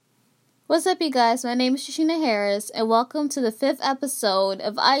What's up, you guys? My name is Shoshina Harris, and welcome to the 5th episode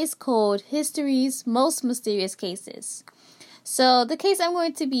of Ice Cold History's Most Mysterious Cases. So, the case I'm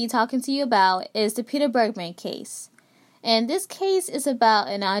going to be talking to you about is the Peter Bergman case. And this case is about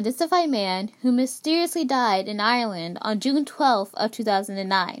an unidentified man who mysteriously died in Ireland on June 12th of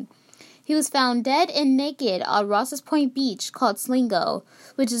 2009. He was found dead and naked on Rosses Point Beach called Sligo,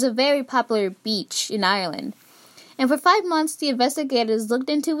 which is a very popular beach in Ireland. And for 5 months, the investigators looked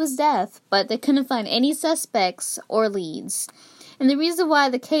into his death, but they couldn't find any suspects or leads. And the reason why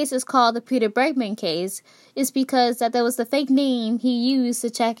the case is called the Peter Bergman case is because that was the fake name he used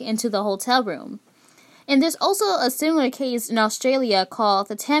to check into the hotel room. And there's also a similar case in Australia called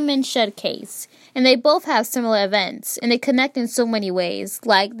the Tammin Shud case. And they both have similar events, and they connect in so many ways.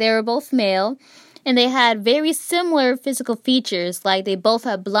 Like, they were both male, and they had very similar physical features, like they both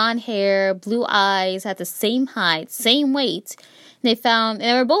had blonde hair, blue eyes, had the same height, same weight. They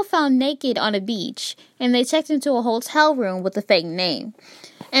were both found naked on a beach, and they checked into a hotel room with a fake name.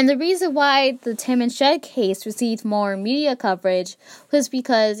 And the reason why the Tammin Shud case received more media coverage was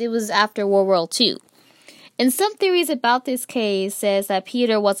because it was after World War II. And some theories about this case says that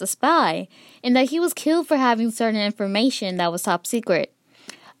Peter was a spy, and that he was killed for having certain information that was top secret.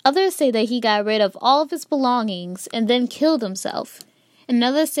 Others say that he got rid of all of his belongings and then killed himself. And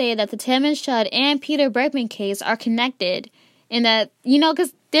others say that the Tammin Shud and Peter Bergman case are connected. And that,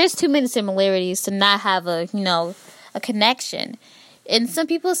 because there's too many similarities to not have a connection. And some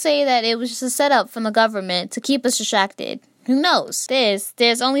people say that it was just a setup from the government to keep us distracted. Who knows?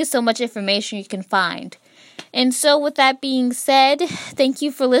 There's only so much information you can find. And so with that being said, thank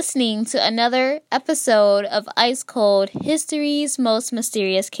you for listening to another episode of Ice Cold History's Most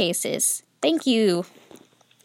Mysterious Cases. Thank you.